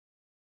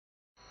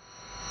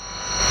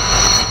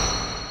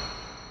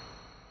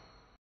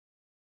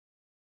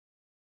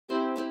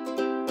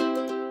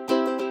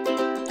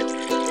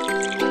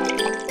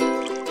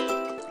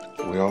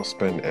all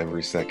spend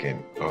every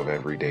second of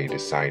every day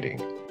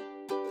deciding,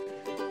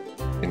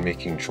 in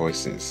making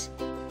choices,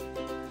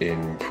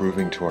 in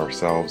proving to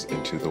ourselves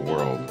and to the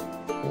world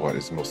what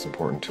is most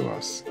important to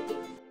us.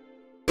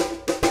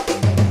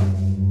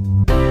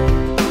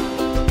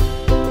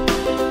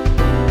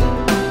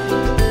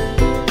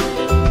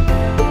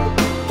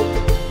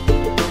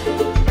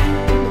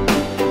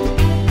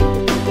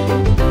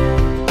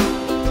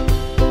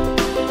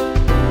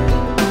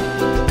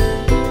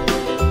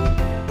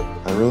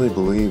 I really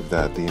believe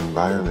that the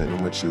environment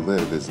in which you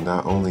live is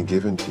not only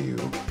given to you,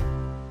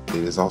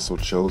 it is also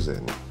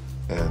chosen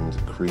and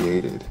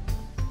created.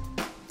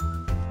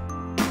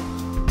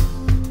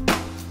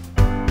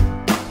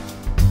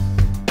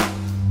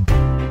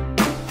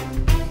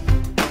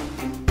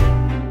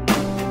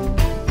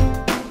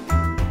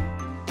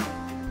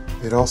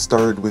 It all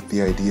started with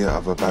the idea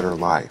of a better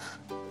life,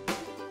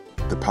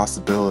 the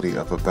possibility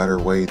of a better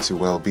way to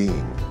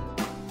well-being,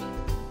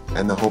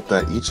 and the hope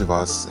that each of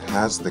us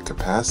has the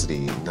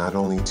capacity not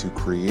only to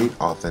create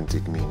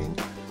authentic meaning,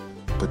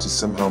 but to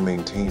somehow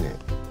maintain it.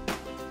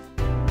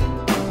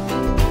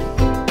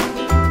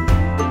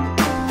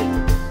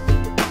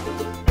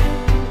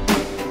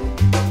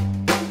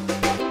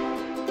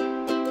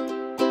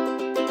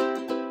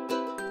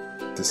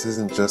 This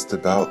isn't just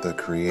about the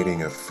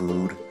creating of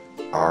food,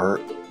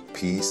 art,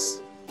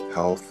 peace,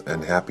 health,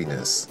 and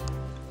happiness.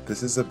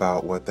 This is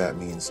about what that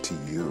means to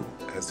you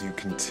as you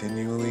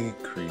continually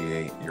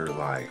create your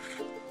life.